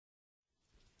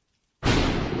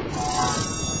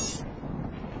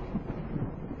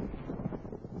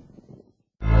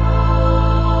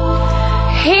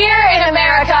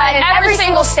every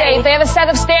single state, they have a set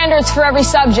of standards for every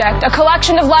subject, a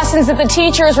collection of lessons that the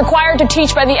teacher is required to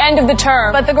teach by the end of the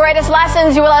term. But the greatest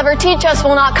lessons you will ever teach us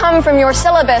will not come from your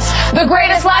syllabus. The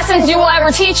greatest lessons you will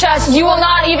ever teach us, you will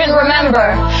not even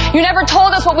remember. You never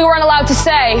told us what we weren't allowed to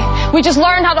say. We just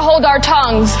learned how to hold our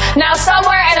tongues. Now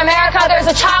somewhere in America,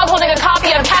 there's a child holding a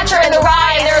copy of Catcher in the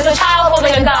Rye, and there's a child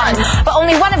holding a gun. But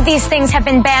only one of these things have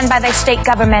been banned by the state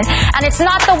government, and it's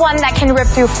not the one that can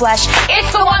rip through flesh.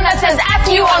 It's the one that says F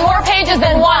you on more pages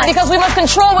than one, because we must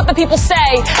control what the people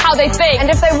say, how they think. And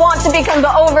if they want to become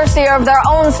the overseer of their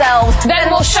own selves,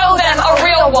 then we'll show them a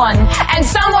real one. And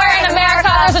somewhere in America,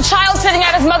 there's a child sitting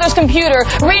at his mother's computer,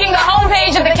 reading the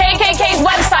homepage of the KKK's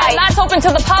website. That's open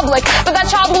to the public, but that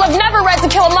child will have never read To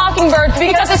Kill a Mockingbird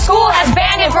because the school has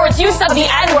banned it for its use of the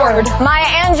N-word.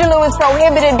 Maya Angelou is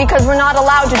prohibited because we're not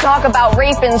allowed to talk about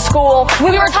rape in school.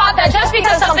 We were taught that just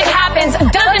because something happens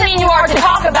doesn't mean you are to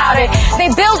talk about it.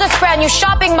 They build us brand new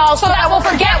shopping malls so that we'll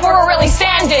forget where we're really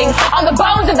standing. On the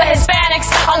bones of the Hispanics,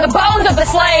 on the bones of the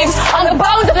slaves, on the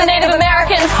bones of the Native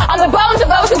Americans, on the bones of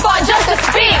those who fought just to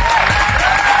speak.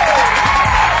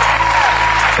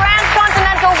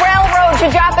 Transcontinental Railroad to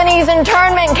Japanese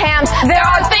internment camps. There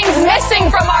are things missing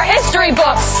from our history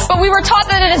books, but we were taught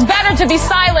that it is better to be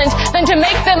silent than to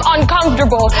make them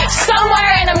uncomfortable.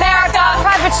 Somewhere in America,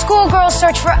 private schoolgirls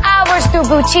search for hours through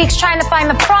boutiques trying to find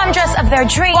the prom dress of their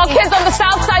dreams, while kids on the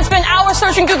South Side spend hours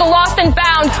searching through the lost and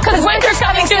found, because winter's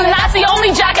coming soon and that's the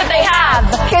only jacket they have.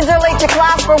 Kids are late to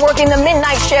class for working the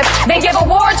midnight shift. They give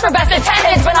awards for best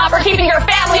attendance, but not for keeping your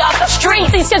family off the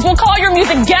streets. These kids will call your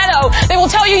music ghetto. They will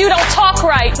tell you don't talk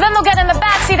right. Then they'll get in the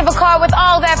backseat of a car with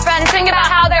all their friends, sing about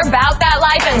how they're about that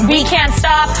life and we can't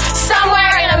stop.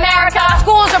 Somewhere in America,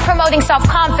 schools are promoting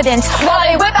self-confidence while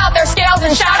they whip out their scales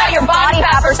and shout out your body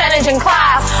fat percentage in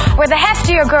class, where the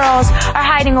heftier girls are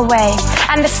hiding away,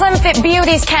 and the slim-fit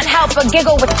beauties can't help but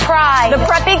giggle with pride. The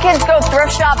preppy kids go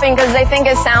thrift shopping because they think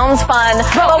it sounds fun,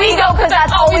 but we go because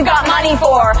that's all we've got money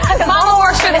for. Because Mama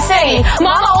works for the city.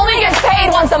 Mama only gets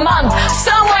paid once a month.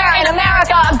 Somewhere in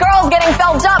America, a girl's getting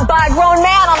felt up by a grown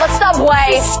man on the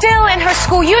subway. She's still in her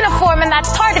school uniform, and that's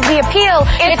part of the appeal.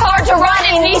 It's hard to run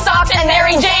in knee socks and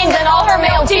Mary Janes, and all her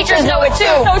male teachers know it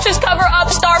too. Coaches cover up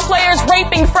star players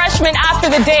raping freshmen after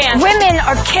the dance. Women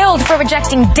are killed for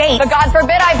rejecting dates. But God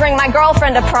forbid I bring my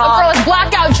girlfriend to prom. A girl is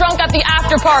blackout drunk at the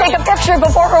after party. Take a picture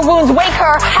before her wounds wake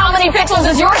her. How many pixels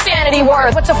is your sanity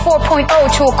worth? What's a 4.0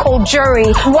 to a cold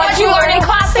jury? What'd you learn in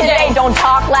class today? Don't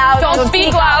talk loud. Don't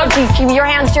speak loud. Keep your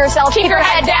hands to yourself. Keep your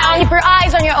head down. Keep your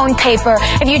eyes on your own paper.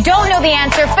 If you don't know the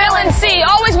answer, fill in C.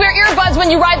 Always wear earbuds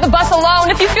when you ride the bus alone.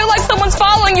 If you feel like someone's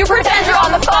following you, pretend you're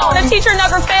on the phone. The teacher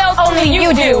never fails, only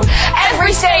you do.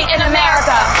 Every state in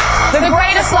America, the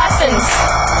greatest lessons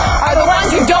are the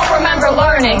ones you don't remember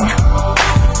learning.